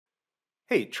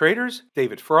Hey traders,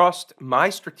 David Frost, my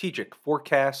strategic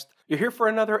forecast. You're here for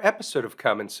another episode of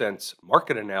Common Sense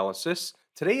Market Analysis.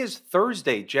 Today is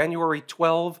Thursday, January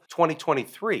 12,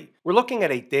 2023. We're looking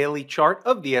at a daily chart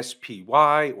of the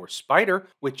SPY or Spider,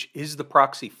 which is the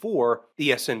proxy for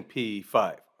the S&P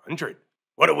 500.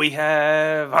 What do we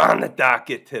have on the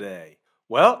docket today?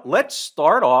 Well, let's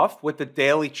start off with the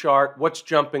daily chart. What's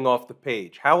jumping off the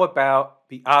page? How about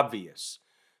the obvious?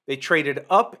 They traded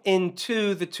up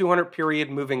into the 200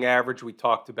 period moving average we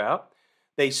talked about.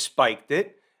 They spiked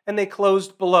it and they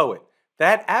closed below it.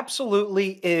 That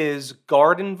absolutely is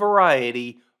garden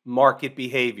variety market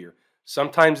behavior.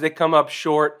 Sometimes they come up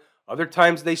short, other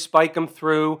times they spike them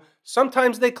through,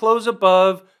 sometimes they close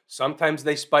above, sometimes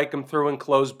they spike them through and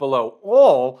close below.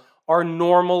 All are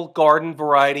normal garden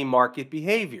variety market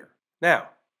behavior. Now,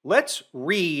 let's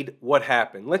read what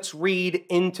happened. Let's read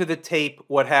into the tape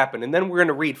what happened, and then we're going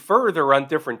to read further on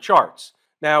different charts.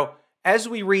 Now, as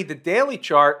we read the daily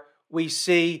chart, we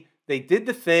see they did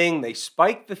the thing, they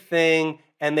spiked the thing,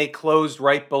 and they closed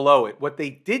right below it. What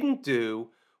they didn't do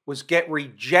was get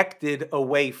rejected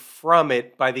away from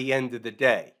it by the end of the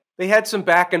day. They had some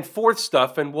back and forth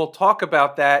stuff, and we'll talk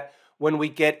about that when we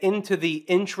get into the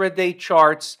intraday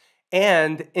charts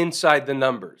and inside the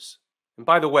numbers. And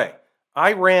by the way,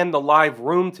 I ran the live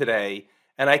room today,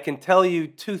 and I can tell you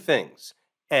two things.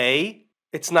 A,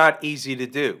 it's not easy to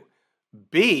do.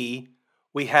 B,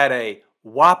 we had a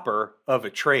whopper of a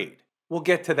trade. We'll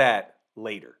get to that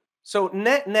later. So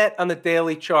net on the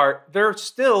daily chart, they're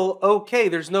still okay.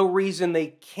 There's no reason they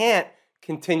can't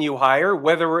continue higher.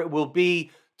 Whether it will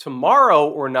be tomorrow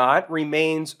or not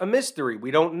remains a mystery.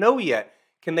 We don't know yet.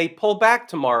 Can they pull back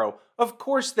tomorrow? Of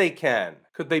course they can.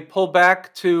 Could they pull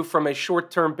back to, from a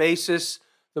short-term basis,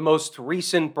 the most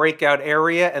recent breakout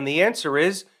area? And the answer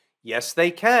is, yes,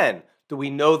 they can. Do we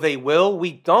know they will?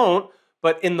 We don't.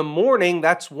 But in the morning,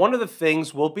 that's one of the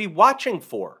things we'll be watching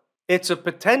for. It's a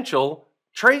potential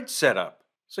trade setup.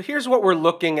 So here's what we're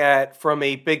looking at from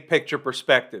a big picture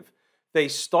perspective. They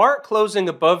start closing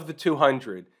above the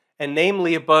 200, and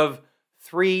namely above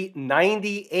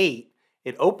 398.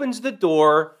 It opens the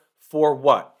door for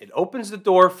what? It opens the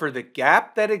door for the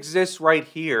gap that exists right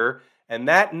here, and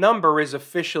that number is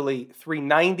officially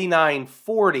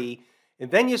 399.40.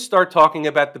 And then you start talking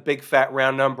about the big fat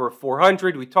round number of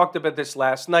 400. We talked about this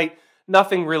last night.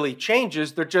 Nothing really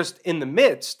changes. They're just in the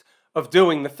midst of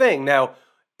doing the thing. Now,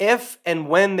 if and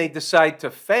when they decide to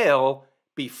fail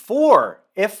before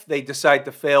they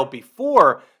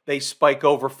spike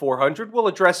over 400, we'll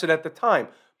address it at the time.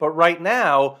 But right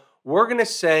now, we're going to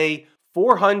say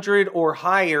 400 or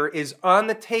higher is on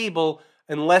the table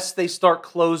unless they start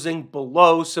closing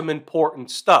below some important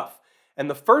stuff. And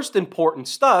the first important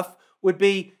stuff would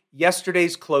be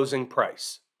yesterday's closing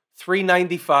price,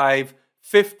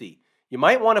 $395.50. You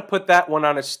might want to put that one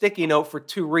on a sticky note for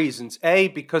two reasons. A,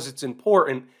 because it's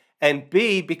important, and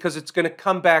B, because it's going to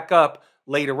come back up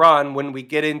later on when we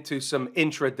get into some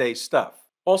intraday stuff.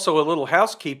 Also, a little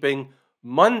housekeeping.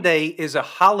 Monday is a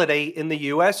holiday in the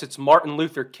U.S. It's Martin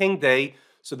Luther King Day,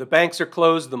 so the banks are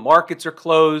closed, the markets are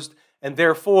closed, and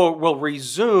therefore will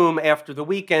resume after the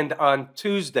weekend on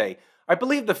Tuesday. I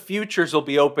believe the futures will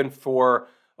be open for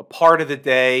a part of the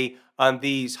day on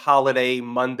these holiday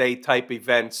Monday type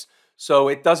events, so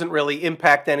it doesn't really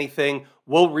impact anything.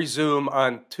 We'll resume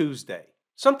on Tuesday.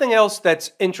 Something else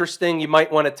that's interesting you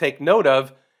might want to take note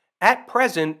of. At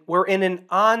present, we're in an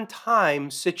on-time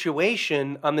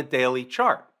situation on the daily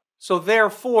chart. So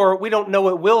therefore, we don't know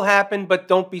it will happen, but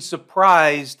don't be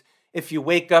surprised if you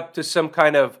wake up to some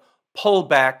kind of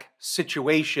pullback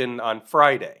situation on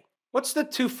Friday. What's the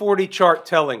 240 chart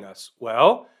telling us?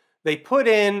 Well, they put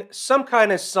in some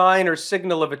kind of sign or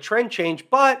signal of a trend change,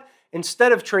 but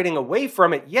instead of trading away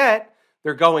from it yet,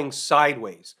 they're going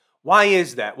sideways. Why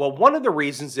is that? Well, one of the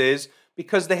reasons is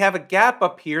because they have a gap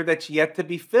up here that's yet to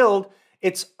be filled.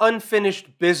 It's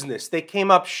unfinished business. They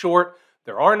came up short.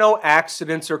 There are no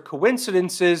accidents or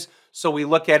coincidences, so we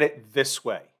look at it this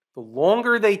way. The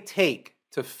longer they take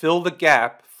to fill the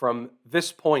gap from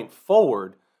this point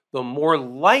forward, the more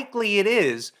likely it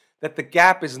is that the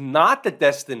gap is not the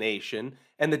destination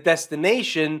and the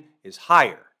destination is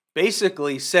higher.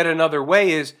 Basically, said another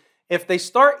way is, if they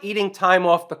start eating time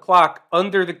off the clock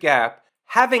under the gap,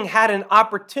 having had an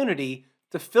opportunity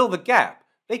to fill the gap,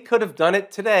 they could have done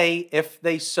it today if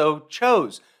they so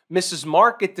chose. Mrs.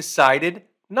 Market decided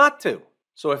not to.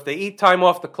 So if they eat time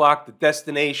off the clock, the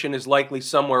destination is likely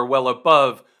somewhere well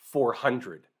above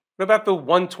 400. What about the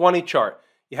 120 chart?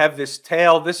 You have this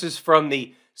tail. This is from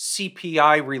the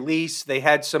CPI release. They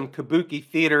had some kabuki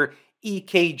theater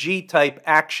EKG type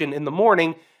action in the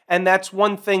morning, and that's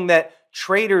one thing that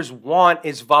traders want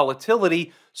is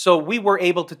volatility, so we were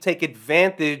able to take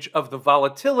advantage of the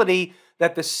volatility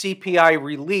that the CPI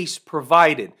release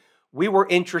provided. We were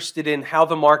interested in how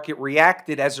the market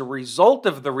reacted as a result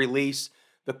of the release.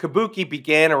 The kabuki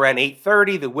began around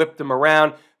 8:30. They whipped them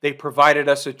around. They provided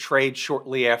us a trade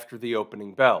shortly after the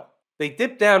opening bell. They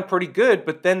dipped down pretty good,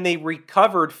 but then they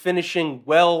recovered, finishing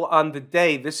well on the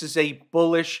day. This is a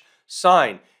bullish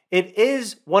sign. It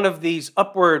is one of these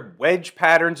upward wedge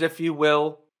patterns, if you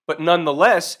will, but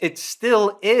nonetheless, it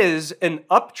still is an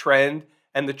uptrend,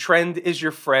 and the trend is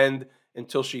your friend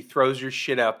until she throws your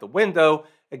shit out the window.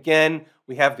 Again,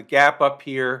 we have the gap up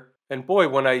here. And boy,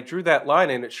 when I drew that line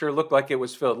in, it sure looked like it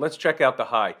was filled. Let's check out the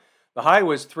high. The high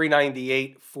was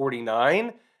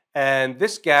 398.49, and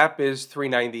this gap is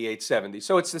 398.70.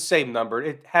 So it's the same number.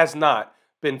 It has not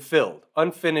been filled.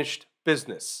 Unfinished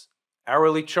business.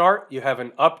 Hourly chart, you have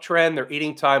an uptrend. They're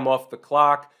eating time off the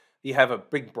clock. You have a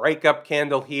big breakup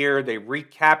candle here. They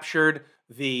recaptured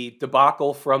the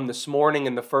debacle from this morning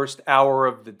in the first hour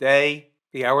of the day.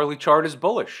 The hourly chart is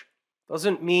bullish.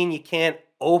 Doesn't mean you can't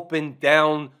open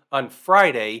down on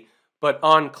Friday, but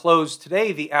on close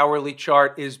today, the hourly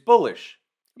chart is bullish.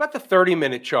 About the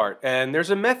 30-minute chart, and there's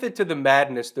a method to the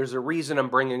madness. There's a reason I'm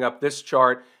bringing up this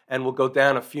chart, and we'll go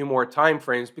down a few more time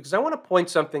frames because I want to point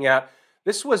something out.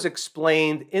 This was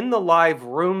explained in the live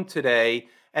room today,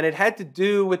 and it had to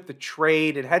do with the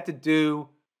trade. It had to do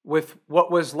with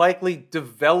what was likely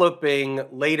developing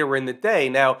later in the day.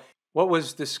 Now, what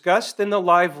was discussed in the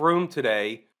live room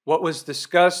today, what was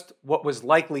discussed, what was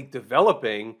likely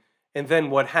developing, and then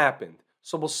what happened.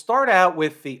 So we'll start out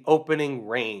with the opening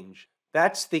range.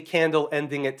 That's the candle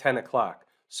ending at 10 o'clock.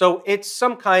 So it's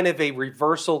some kind of a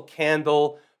reversal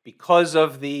candle because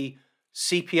of the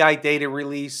CPI data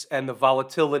release and the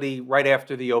volatility right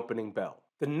after the opening bell.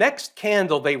 The next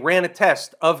candle, they ran a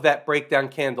test of that breakdown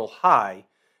candle high.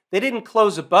 They didn't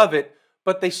close above it,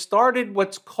 but they started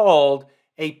what's called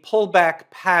a pullback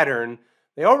pattern.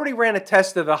 They already ran a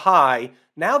test of the high.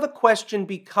 Now the question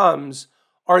becomes,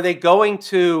 are they going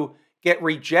to get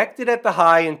rejected at the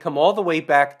high and come all the way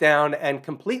back down and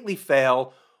completely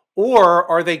fail? Or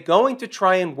are they going to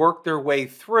try and work their way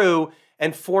through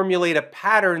and formulate a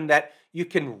pattern that you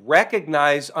can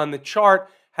recognize on the chart,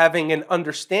 having an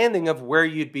understanding of where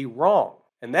you'd be wrong?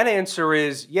 And that answer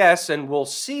is yes, and we'll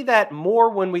see that more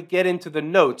when we get into the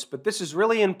notes, but this is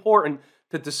really important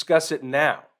to discuss it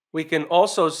now. We can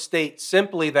also state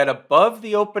simply that above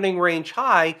the opening range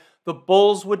high, the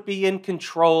bulls would be in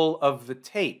control of the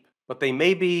tape, but they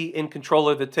may be in control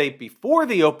of the tape before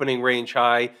the opening range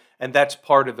high, and that's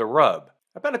part of the rub.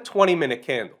 About a 20-minute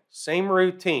candle, same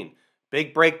routine.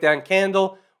 Big breakdown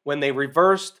candle. When they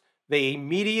reversed, they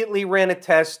immediately ran a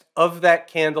test of that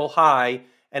candle high,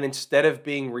 and instead of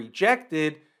being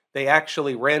rejected, they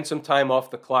actually ran some time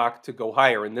off the clock to go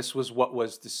higher, and this was what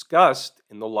was discussed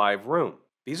in the live room.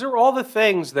 These are all the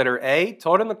things that are A,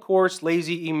 taught in the course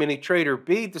Lazy E-mini Trader,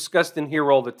 B, discussed in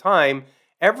here all the time.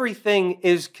 Everything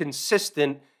is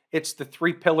consistent. It's the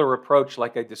three-pillar approach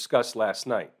like I discussed last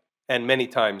night and many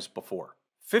times before.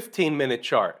 15-minute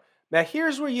chart. Now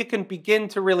here's where you can begin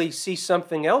to really see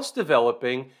something else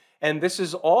developing, and this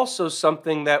is also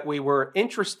something that we were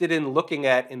interested in looking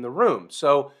at in the room.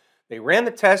 So they ran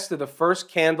the test of the first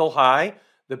candle high,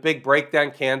 the big breakdown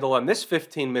candle on this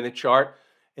 15-minute chart,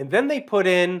 and then they put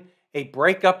in a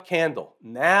breakup candle.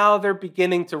 Now they're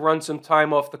beginning to run some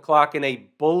time off the clock in a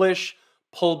bullish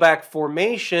pullback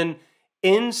formation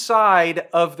inside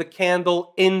of the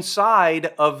candle,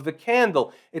 inside of the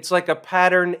candle. It's like a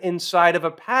pattern inside of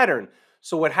a pattern.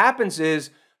 So what happens is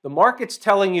the market's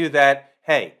telling you that,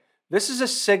 hey, this is a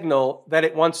signal that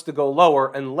it wants to go lower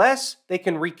unless they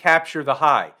can recapture the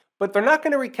high. But they're not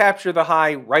going to recapture the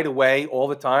high right away all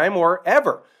the time or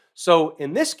ever. So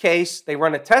in this case, they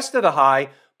run a test of the high,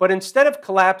 but instead of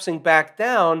collapsing back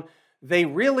down, they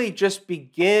really just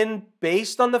begin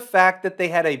based on the fact that they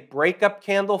had a breakup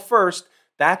candle first.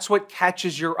 That's what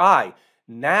catches your eye.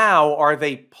 Now, are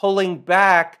they pulling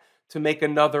back to make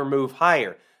another move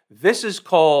higher? This is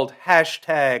called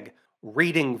hashtag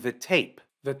reading the tape.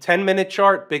 The 10-minute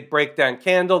chart, big breakdown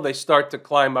candle, they start to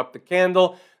climb up the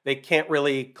candle. They can't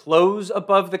really close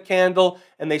above the candle,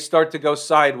 and they start to go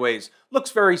sideways.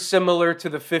 Looks very similar to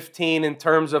the 15 in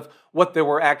terms of what they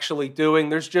were actually doing.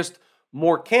 There's just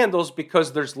more candles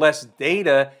because there's less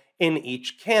data in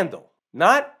each candle.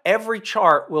 Not every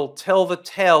chart will tell the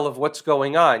tale of what's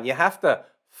going on. You have to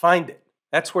find it.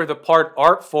 That's where the part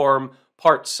art form,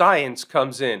 part science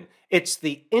comes in. It's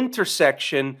the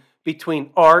intersection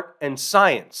between art and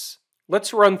science.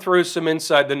 Let's run through some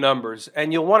inside the numbers,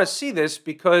 and you'll want to see this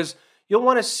because you'll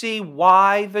want to see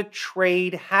why the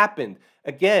trade happened.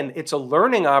 Again, it's a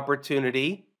learning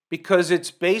opportunity because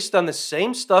it's based on the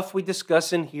same stuff we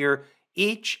discuss in here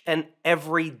each and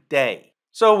every day.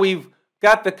 So we've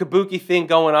got the kabuki thing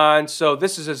going on, so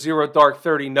this is a zero dark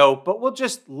 30 note, but we'll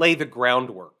just lay the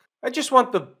groundwork. I just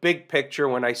want the big picture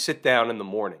when I sit down in the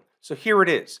morning. So here it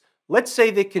is. Let's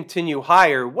say they continue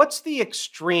higher. What's the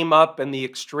extreme up and the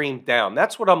extreme down?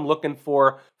 That's what I'm looking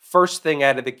for first thing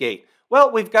out of the gate. Well,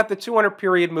 we've got the 200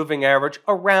 period moving average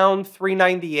around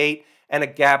 398 and a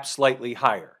gap slightly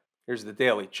higher. Here's the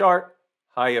daily chart.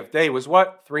 High of day was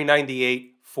what?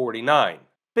 398.49.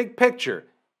 Big picture.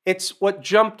 It's what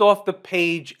jumped off the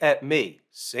page at me.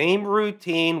 Same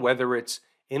routine, whether it's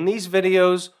in these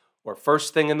videos or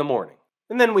first thing in the morning.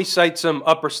 And then we cite some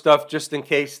upper stuff just in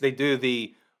case they do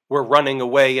the we're running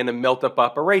away in a melt-up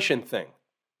operation thing.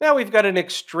 Now we've got an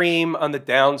extreme on the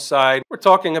downside. We're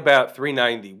talking about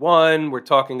 391. We're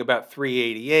talking about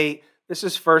 388. This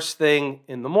is first thing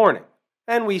in the morning.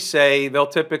 And we say they'll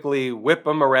typically whip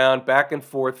them around back and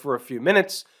forth for a few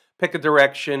minutes, pick a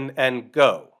direction, and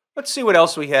go. Let's see what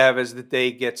else we have as the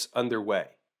day gets underway.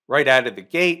 Right out of the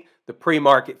gate, the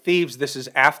pre-market thieves, this is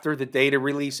after the data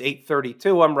release,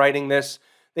 8:32, I'm writing this.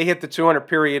 They hit the 200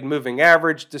 period moving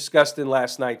average discussed in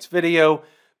last night's video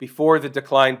before the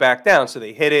decline back down. So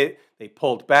they hit it, they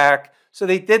pulled back. So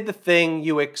they did the thing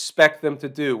you expect them to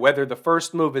do. Whether the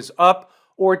first move is up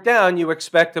or down, you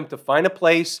expect them to find a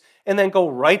place and then go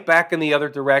right back in the other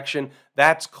direction.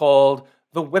 That's called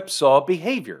the whipsaw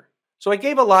behavior. So I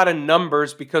gave a lot of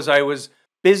numbers because I was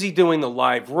busy doing the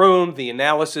live room, the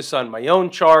analysis on my own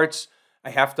charts.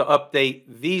 I have to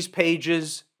update these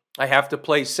pages. I have to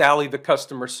play Sally, the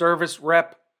customer service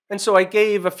rep. And so I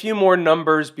gave a few more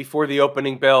numbers before the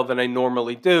opening bell than I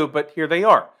normally do, but here they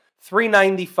are.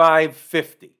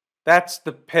 395.50. That's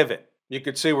the pivot. You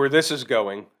could see where this is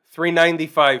going.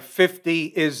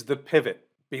 395.50 is the pivot.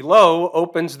 Below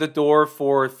opens the door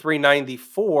for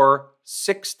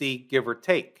 394.60, give or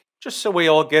take. Just so we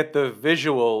all get the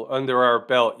visual under our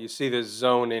belt, you see this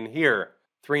zone in here,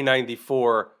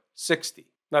 394.60.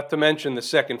 Not to mention the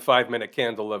second 5-minute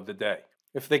candle of the day.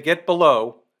 If they get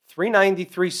below,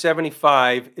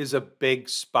 393.75 is a big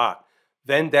spot.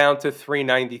 Then down to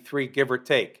 393, give or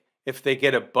take. If they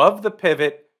get above the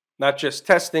pivot, not just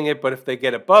testing it, but if they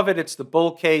get above it, it's the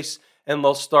bull case, and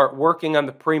they'll start working on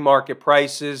the pre-market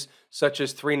prices, such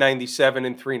as 397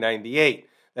 and 398.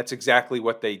 That's exactly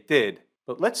what they did.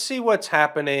 But let's see what's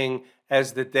happening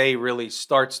as the day really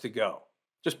starts to go.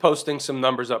 Just posting some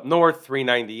numbers up north,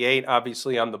 398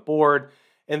 obviously on the board.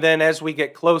 And then as we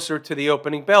get closer to the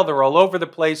opening bell, they're all over the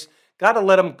place. Got to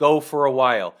let them go for a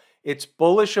while. It's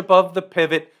bullish above the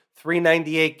pivot.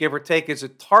 398, give or take, is a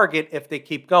target if they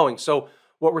keep going. So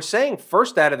what we're saying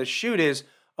first out of the chute is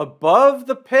above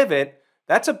the pivot,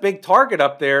 that's a big target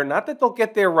up there. Not that they'll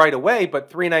get there right away,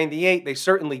 but 398, they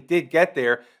certainly did get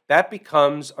there. That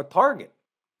becomes a target.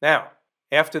 Now,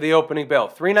 after the opening bell,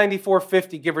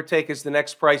 394.50, give or take, is the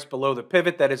next price below the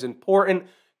pivot. That is important.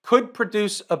 Could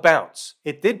produce a bounce.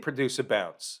 It did produce a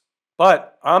bounce.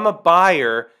 But I'm a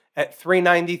buyer at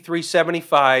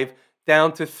 393.75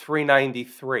 down to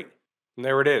 393. And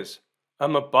there it is.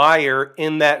 I'm a buyer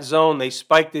in that zone. They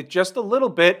spiked it just a little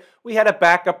bit. We had a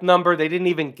backup number. They didn't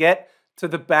even get to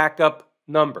the backup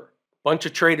number. Bunch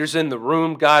of traders in the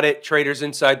room got it. Traders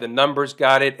inside the numbers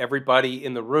got it. Everybody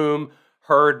in the room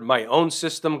heard my own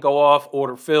system go off,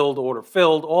 order filled,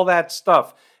 all that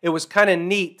stuff. It was kind of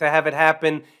neat to have it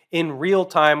happen in real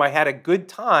time. I had a good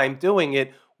time doing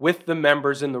it with the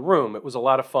members in the room. It was a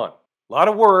lot of fun. A lot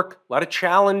of work, a lot of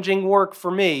challenging work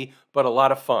for me, but a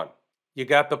lot of fun. You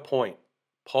got the point.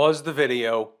 Pause the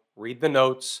video, read the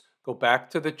notes, go back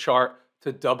to the chart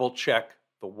to double check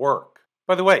the work.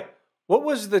 By the way, what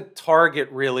was the target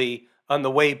really on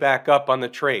the way back up on the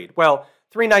trade? Well,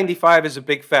 395 is a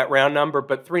big fat round number,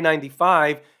 but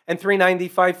 395 and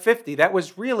 395.50, that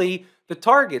was really the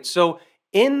target. So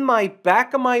in my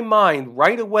back of my mind,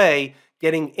 right away,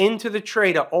 getting into the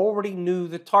trade, I already knew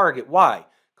the target. Why?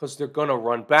 Because they're going to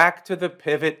run back to the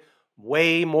pivot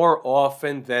way more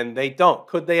often than they don't.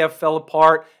 Could they have fell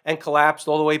apart and collapsed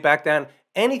all the way back down?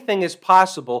 Anything is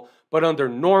possible, but under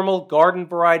normal garden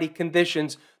variety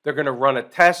conditions, they're going to run a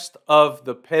test of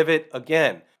the pivot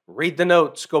again. Read the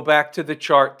notes, go back to the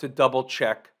chart to double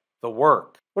check the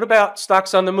work. What about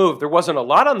stocks on the move? There wasn't a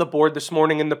lot on the board this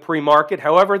morning in the pre-market.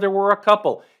 However, there were a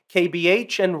couple,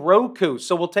 KBH and Roku.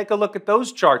 So we'll take a look at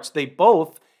those charts. They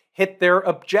both hit their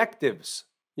objectives.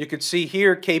 You could see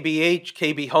here KBH,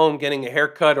 KB Home getting a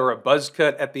haircut or a buzz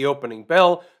cut at the opening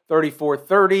bell,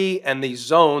 34.30, and the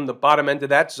zone, the bottom end of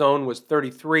that zone was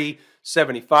 33.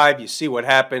 75. You see what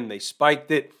happened. They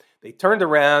spiked it. They turned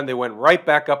around. They went right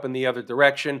back up in the other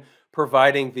direction,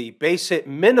 providing the base hit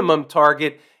minimum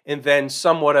target and then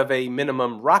somewhat of a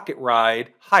minimum rocket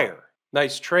ride higher.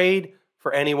 Nice trade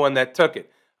for anyone that took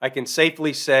it. I can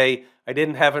safely say I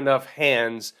didn't have enough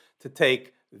hands to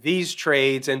take these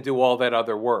trades and do all that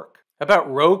other work. How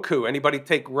about Roku? Anybody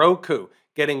take Roku?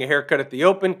 Getting a haircut at the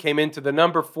open, came into the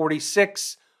number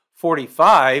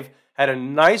 46.45, had a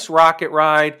nice rocket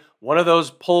ride, one of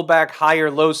those pullback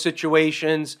higher low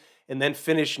situations, and then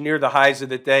finished near the highs of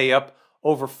the day up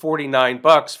over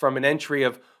 $49 from an entry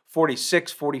of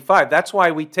 46.45. That's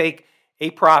why we take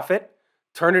a profit,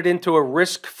 turn it into a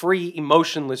risk-free,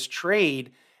 emotionless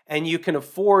trade, and you can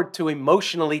afford to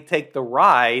emotionally take the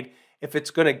ride. If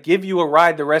it's going to give you a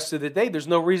ride the rest of the day, there's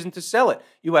no reason to sell it.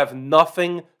 You have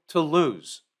nothing to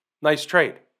lose. Nice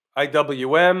trade.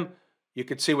 IWM, you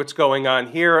can see what's going on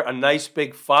here. A nice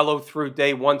big follow-through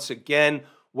day once again,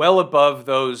 well above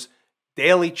those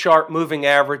daily chart moving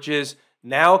averages,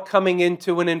 now coming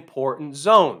into an important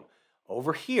zone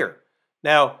over here.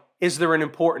 Now, is there an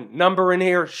important number in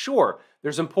here? Sure,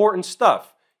 there's important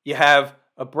stuff. You have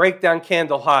a breakdown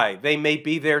candle high. They may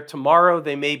be there tomorrow.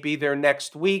 They may be there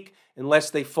next week unless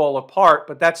they fall apart,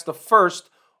 but that's the first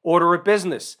order of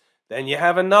business. Then you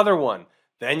have another one.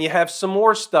 Then you have some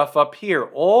more stuff up here.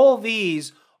 All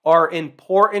these are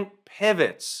important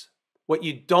pivots. What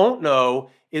you don't know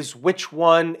is which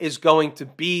one is going to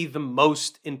be the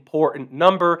most important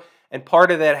number, and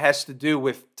part of that has to do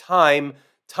with time.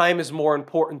 Time is more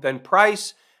important than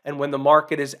price, and when the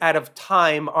market is out of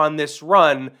time on this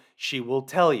run, she will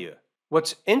tell you.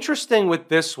 What's interesting with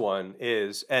this one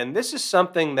is, and this is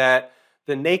something that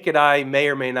the naked eye may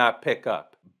or may not pick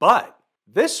up, but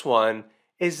this one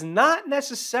is not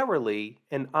necessarily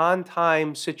an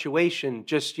on-time situation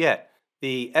just yet.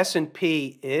 The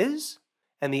S&P is,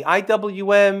 and the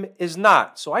IWM is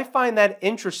not. So I find that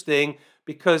interesting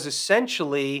because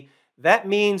essentially that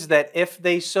means that if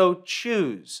they so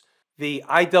choose, the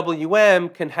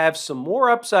IWM can have some more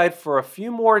upside for a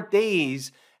few more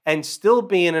days and still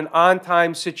be in an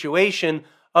on-time situation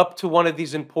up to one of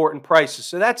these important prices.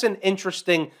 So that's an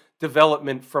interesting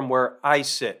development from where I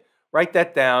sit. Write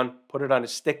that down, put it on a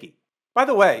sticky. By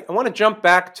the way, I want to jump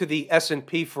back to the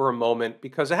S&P for a moment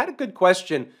because I had a good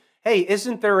question. Hey,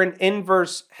 isn't there an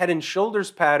inverse head and shoulders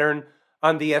pattern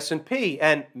on the S&P?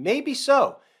 And maybe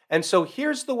so. And so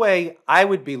here's the way I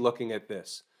would be looking at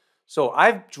this. So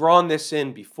I've drawn this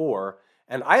in before,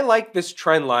 and I like this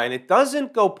trend line. It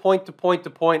doesn't go point to point to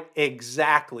point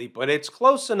exactly, but it's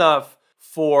close enough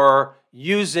for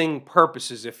using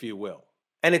purposes, if you will.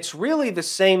 And it's really the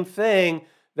same thing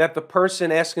that the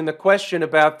person asking the question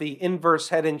about the inverse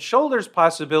head and shoulders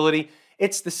possibility,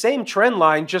 it's the same trend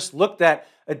line, just looked at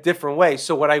a different way.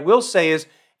 So what I will say is,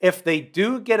 if they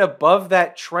do get above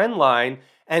that trend line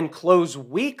and close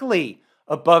weekly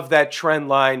above that trend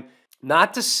line,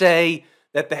 not to say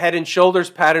that the head and shoulders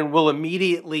pattern will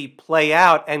immediately play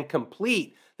out and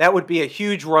complete. That would be a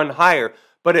huge run higher.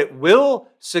 But it will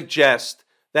suggest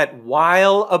that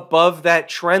while above that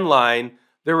trend line,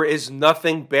 there is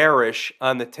nothing bearish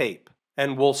on the tape.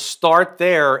 And we'll start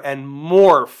there and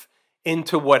morph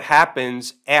into what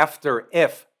happens after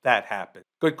if that happens.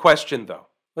 Good question, though.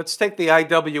 Let's take the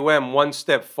IWM one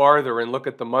step farther and look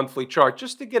at the monthly chart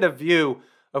just to get a view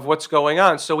of what's going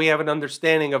on so we have an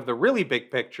understanding of the really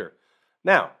big picture.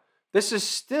 Now, this is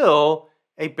still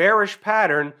a bearish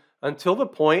pattern until the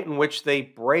point in which they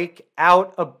break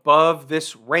out above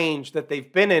this range that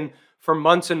they've been in for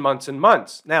months and months and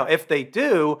months. Now, if they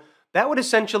do, that would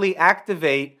essentially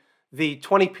activate the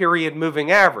 20-period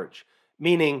moving average,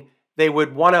 meaning they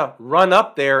would want to run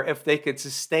up there if they could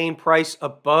sustain price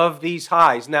above these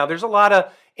highs. Now, there's a lot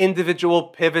of individual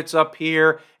pivots up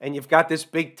here, and you've got this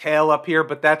big tail up here,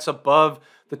 but that's above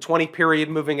the 20-period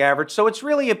moving average. So it's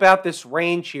really about this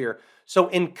range here. So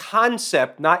in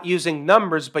concept, not using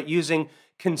numbers, but using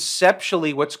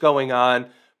conceptually what's going on,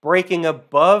 breaking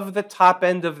above the top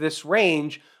end of this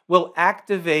range will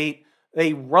activate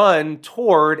a run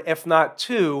toward, if not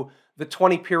to, the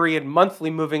 20-period monthly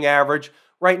moving average,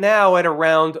 right now at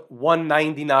around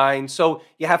 199. So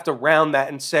you have to round that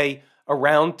and say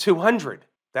around 200.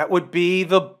 That would be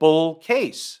the bull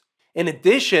case. In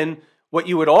addition, what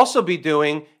you would also be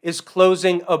doing is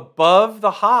closing above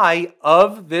the high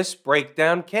of this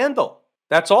breakdown candle.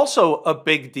 That's also a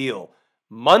big deal.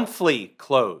 Monthly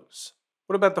close.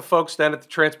 What about the folks down at the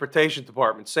transportation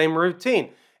department? Same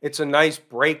routine. It's a nice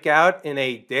breakout in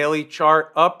a daily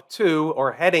chart up to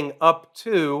or heading up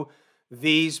to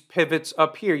these pivots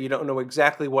up here. You don't know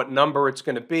exactly what number it's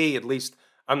going to be. At least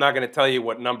I'm not going to tell you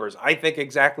what numbers I think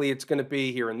exactly it's going to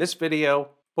be here in this video.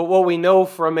 But what we know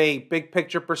from a big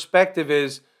picture perspective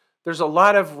is there's a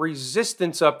lot of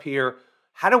resistance up here.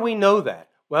 How do we know that?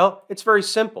 Well, it's very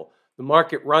simple. The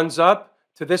market runs up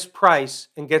to this price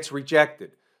and gets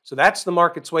rejected. So that's the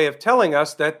market's way of telling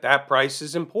us that that price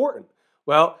is important.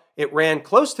 Well, it ran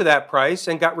close to that price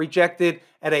and got rejected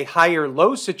at a higher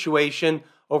low situation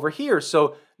over here.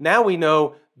 So now we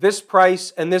know this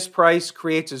price and this price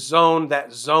creates a zone.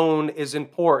 That zone is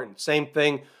important. Same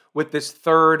thing with this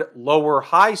third lower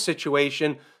high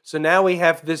situation. So now we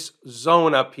have this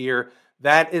zone up here.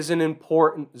 That is an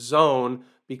important zone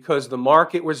because the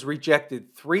market was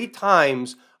rejected 3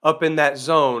 times up in that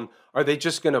zone. Are they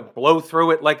just going to blow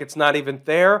through it like it's not even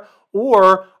there?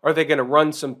 Or are they going to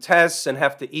run some tests and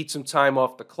have to eat some time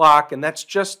off the clock? And that's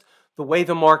just the way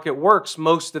the market works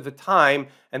most of the time,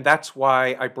 and that's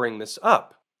why I bring this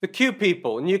up. The Q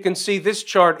people, and you can see this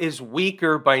chart is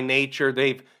weaker by nature.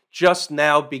 They've just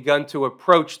now begun to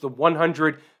approach the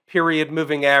 100 period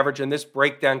moving average and this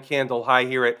breakdown candle high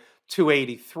here at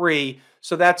 283.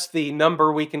 So that's the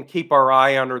number we can keep our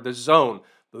eye on, or the zone.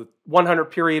 The 100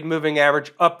 period moving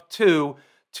average up to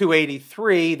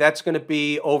 283, that's going to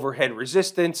be overhead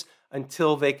resistance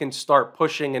until they can start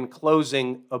pushing and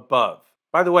closing above.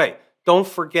 By the way, don't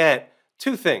forget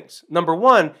 2 things. Number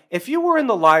 1, if you were in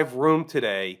the live room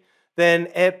today, then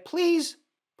please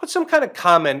put some kind of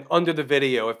comment under the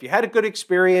video. If you had a good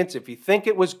experience, if you think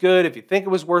it was good, if you think it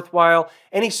was worthwhile,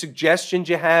 any suggestions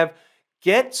you have,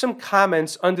 get some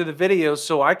comments under the video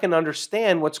so I can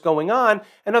understand what's going on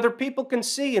and other people can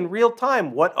see in real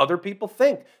time what other people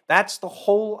think. That's the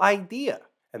whole idea.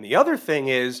 And the other thing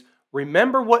is,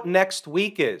 remember what next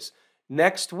week is.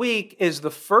 Next week is the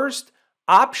first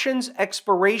options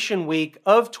expiration week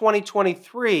of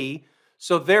 2023.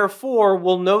 So therefore,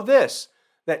 we'll know this,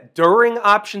 that during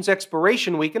options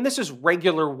expiration week, and this is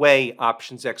regular way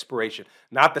options expiration,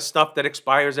 not the stuff that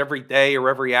expires every day or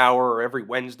every hour or every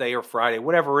Wednesday or Friday,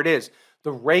 whatever it is,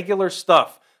 the regular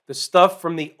stuff, the stuff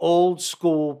from the old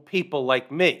school people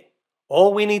like me.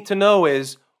 All we need to know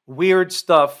is weird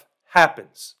stuff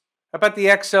happens. How about the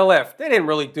XLF? They didn't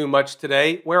really do much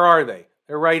today. Where are they?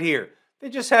 They're right here. They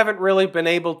just haven't really been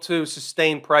able to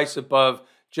sustain price above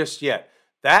just yet.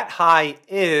 That high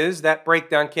is, that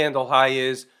breakdown candle high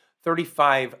is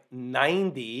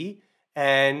 35.90,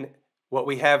 and what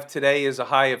we have today is a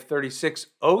high of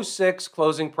 36.06,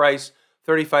 closing price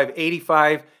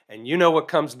 35.85, and you know what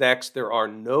comes next. There are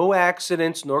no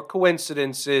accidents nor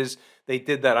coincidences. They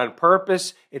did that on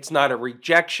purpose. It's not a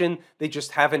rejection. They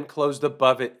just haven't closed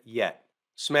above it yet.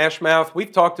 Smash Mouth,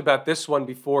 we've talked about this one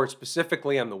before,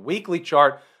 specifically on the weekly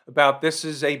chart, about this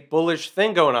is a bullish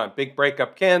thing going on. Big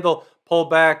breakup candle,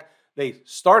 pullback. They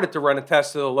started to run a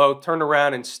test of the low, turn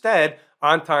around instead,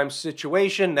 on-time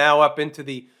situation, now up into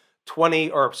the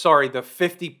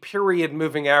 50 period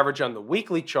moving average on the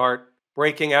weekly chart,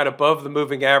 breaking out above the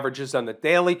moving averages on the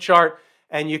daily chart,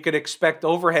 and you could expect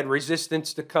overhead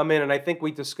resistance to come in, and I think we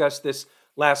discussed this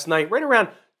last night, right around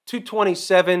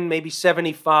 227, maybe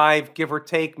 75, give or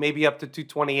take, maybe up to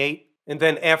 228. And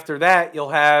then after that, you'll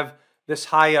have this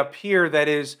high up here that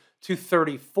is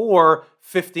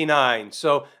 234.59.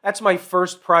 So that's my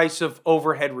first price of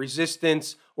overhead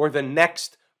resistance, or the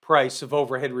next price of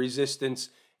overhead resistance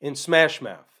in Smash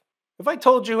Mouth. If I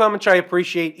told you how much I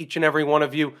appreciate each and every one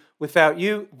of you, without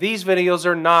you, these videos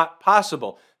are not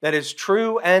possible. That is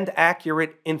true and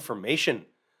accurate information.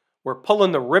 We're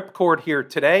pulling the ripcord here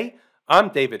today. I'm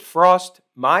David Frost,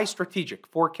 my strategic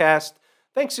forecast.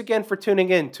 Thanks again for tuning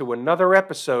in to another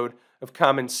episode of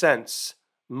Common Sense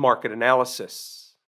Market Analysis.